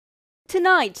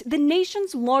Tonight, the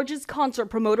nation's largest concert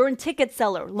promoter and ticket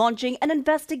seller launching an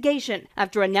investigation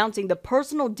after announcing the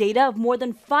personal data of more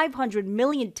than 500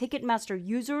 million Ticketmaster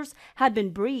users had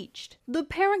been breached. The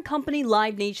parent company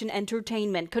Live Nation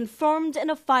Entertainment confirmed in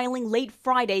a filing late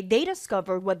Friday they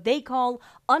discovered what they call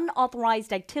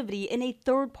unauthorized activity in a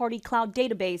third-party cloud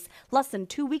database less than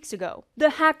 2 weeks ago.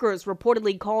 The hackers,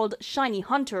 reportedly called Shiny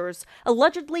Hunters,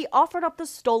 allegedly offered up the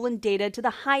stolen data to the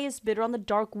highest bidder on the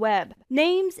dark web.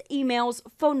 Names, emails,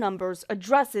 phone numbers,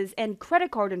 addresses, and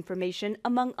credit card information,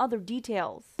 among other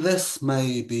details. This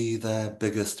may be their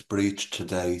biggest breach to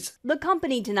date. The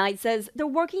company tonight says they're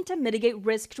working to mitigate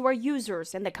risk to our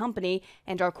users and the company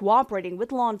and are cooperating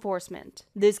with law enforcement.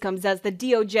 This comes as the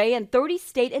DOJ and 30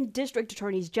 state and district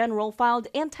attorneys general filed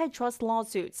antitrust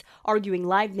lawsuits, arguing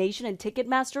Live Nation and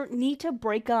Ticketmaster need to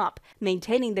break up,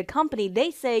 maintaining the company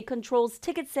they say controls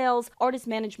ticket sales, artist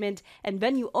management, and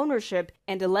venue ownership,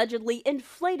 and allegedly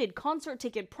inflated concert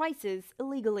ticket prices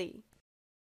illegally.